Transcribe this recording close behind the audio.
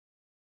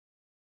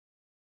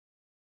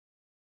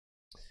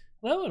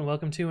Hello and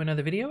welcome to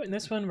another video. In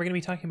this one, we're going to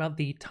be talking about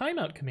the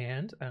timeout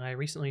command. And I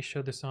recently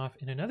showed this off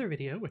in another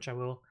video, which I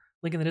will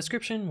link in the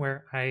description,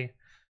 where I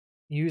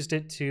used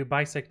it to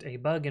bisect a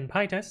bug in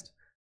PyTest.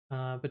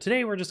 But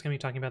today we're just going to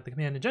be talking about the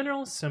command in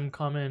general, some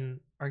common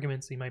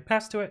arguments that you might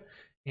pass to it,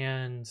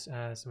 and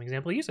some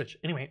example usage.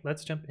 Anyway,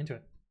 let's jump into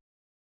it.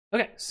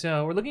 Okay,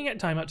 so we're looking at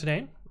timeout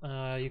today.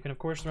 You can of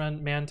course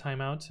run man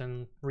timeout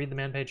and read the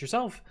man page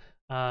yourself,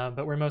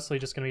 but we're mostly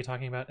just going to be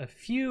talking about a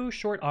few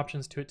short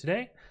options to it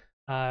today.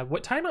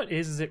 What timeout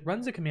is it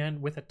runs a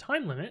command with a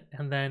time limit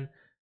and then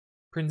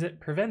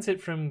prevents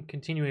it from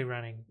continually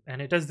running.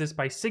 And it does this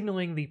by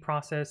signaling the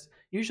process,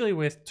 usually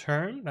with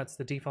term. That's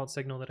the default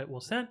signal that it will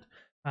send.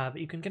 But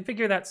you can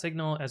configure that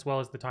signal as well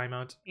as the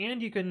timeout,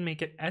 and you can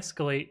make it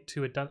escalate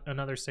to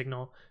another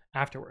signal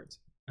afterwards.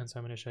 And so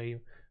I'm going to show you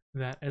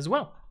that as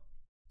well.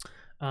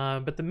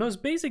 But the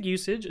most basic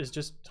usage is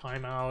just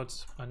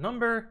timeout a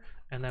number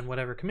and then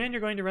whatever command you're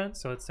going to run.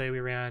 So let's say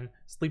we ran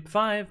sleep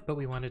 5, but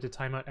we wanted to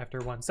time out after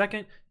 1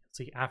 second.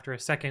 See, after a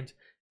second,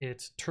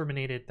 it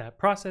terminated that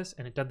process,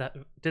 and it did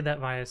that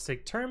via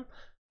sig term.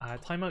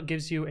 Timeout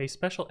gives you a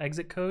special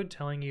exit code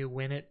telling you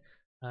when it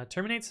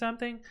terminates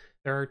something.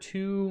 There are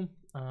two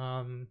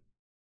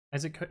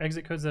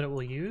exit codes that it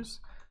will use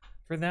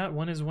for that.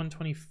 One is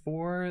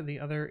 124.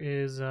 The other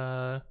is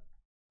oh,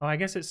 I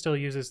guess it still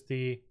uses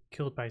the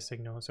killed by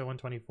signal. So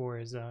 124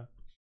 is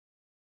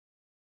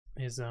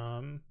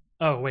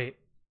oh wait.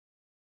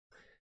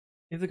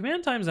 If the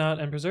command times out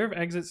and preserve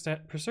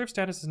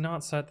status is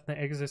not set, then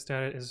the exit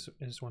status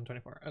is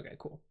 124. Okay,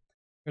 cool.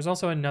 There's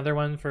also another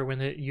one for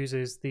when it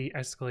uses the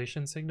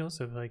escalation signal.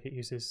 So if like it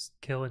uses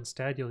kill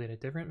instead, you'll get a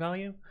different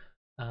value.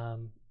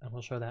 And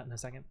we'll show that in a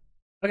second.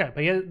 Okay,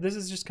 but yeah, this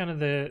is just kind of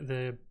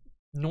the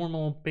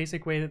normal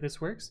basic way that this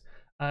works.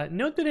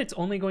 Note that it's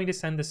only going to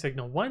send the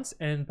signal once,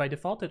 and by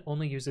default it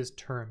only uses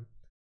term.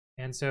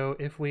 And so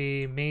if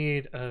we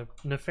made a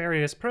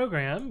nefarious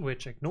program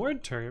which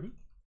ignored term,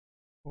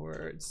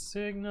 for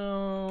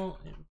signal,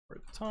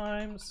 import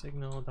time,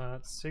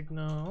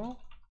 signal.signal,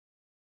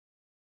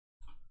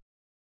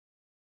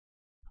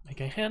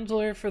 make a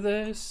handler for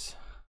this.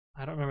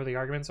 I don't remember the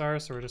arguments are,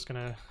 so we're just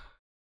gonna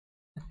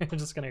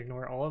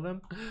ignore all of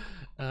them.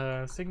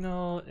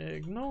 Signal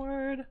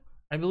ignored.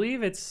 I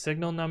believe it's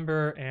signal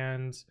number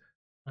and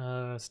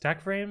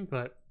stack frame,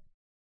 but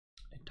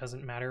it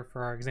doesn't matter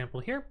for our example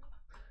here.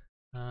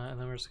 And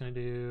then we're just going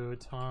to do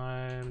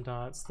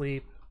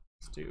time.sleep.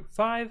 Let's do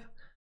 5.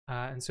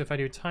 And so if I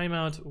do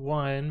timeout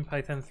 1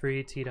 python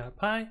 3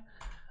 t.py,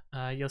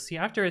 you'll see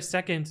after a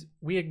second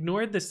we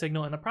ignored the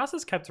signal and the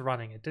process kept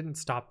running. It didn't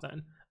stop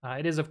then.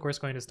 It is of course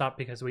going to stop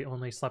because we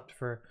only slept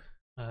for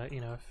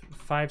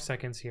 5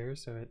 seconds here,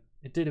 so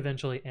it did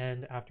eventually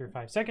end after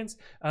 5 seconds.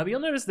 But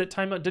you'll notice that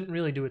timeout didn't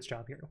really do its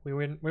job here. We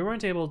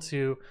weren't able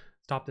to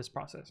stop this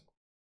process.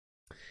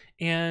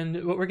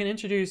 And what we're going to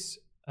introduce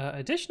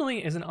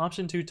additionally is an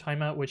option to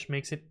timeout which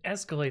makes it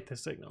escalate the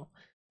signal.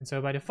 And so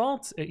by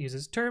default it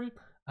uses term,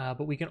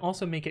 but we can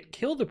also make it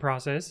kill the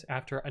process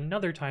after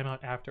another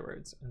timeout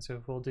afterwards. And so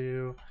if we'll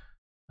do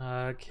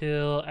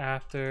kill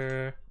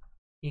after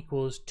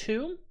equals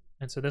 2,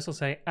 and so this will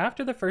say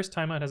after the first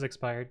timeout has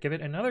expired, give it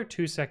another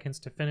 2 seconds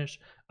to finish,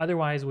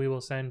 otherwise we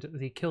will send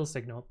the kill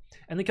signal.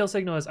 And the kill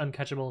signal is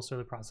uncatchable, so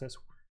the process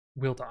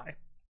will die.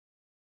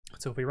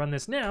 So if we run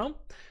this now,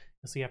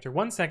 you'll see after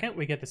 1 second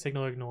we get the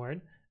signal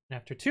ignored, and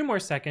after 2 more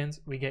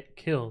seconds we get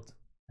killed.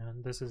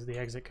 And this is the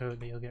exit code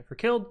that you'll get for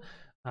killed.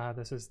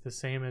 This is the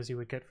same as you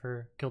would get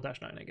for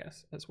kill-9, I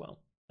guess, as well.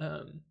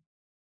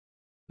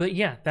 But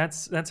yeah,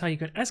 that's how you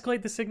can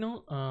escalate the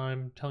signal.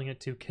 I'm telling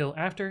it to kill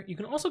after. You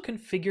can also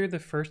configure the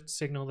first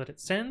signal that it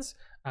sends.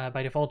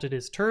 By default, it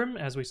is term,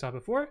 as we saw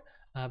before.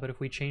 But if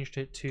we changed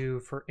it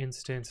to, for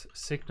instance,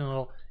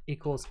 signal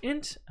equals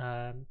int,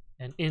 and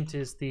int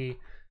is the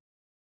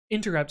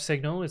interrupt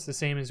signal, it's the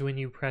same as when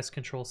you press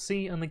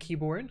Control-C on the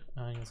keyboard.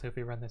 So if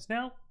we run this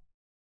now,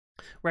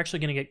 we're actually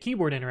going to get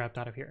keyboard interrupt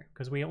out of here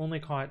because we only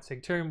caught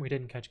sig term, we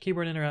didn't catch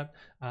keyboard interrupt,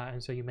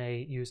 and so you may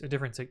use a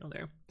different signal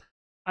there.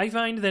 I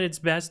find that it's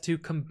best to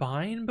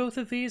combine both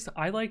of these.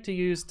 I like to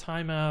use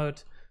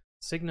timeout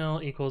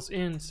signal equals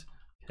int,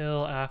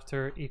 kill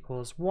after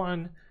equals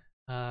 1,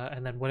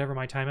 and then whatever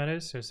my timeout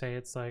is. So say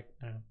it's like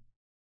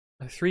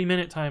a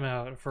 3-minute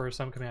timeout for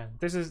some command.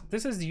 This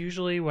is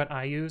usually what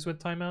I use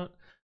with timeout.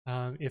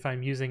 If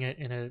I'm using it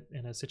in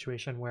a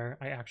situation where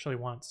I actually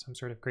want some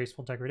sort of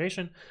graceful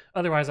degradation.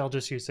 Otherwise, I'll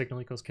just use signal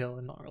equals kill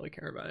and not really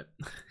care about it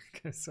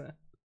because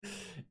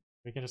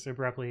we can just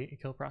abruptly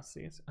kill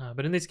processes.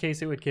 But in this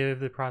case, it would give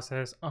the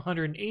process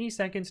 180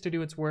 seconds to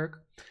do its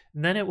work.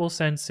 And then it will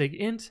send sig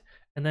int,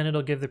 and then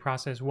it'll give the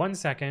process 1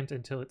 second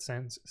until it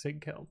sends sig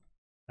kill.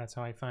 That's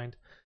how I find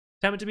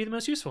timeout to be the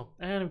most useful.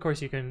 And of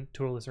course, you can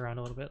tool this around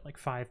a little bit. Like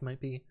 5 might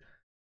be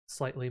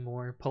slightly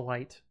more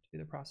polite to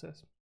the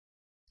process.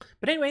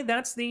 But anyway,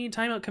 that's the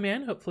timeout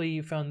command. Hopefully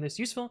you found this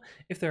useful.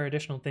 If there are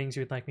additional things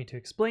you would like me to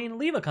explain,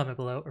 leave a comment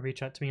below or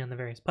reach out to me on the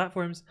various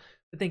platforms.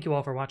 But thank you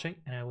all for watching,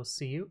 and I will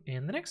see you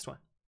in the next one.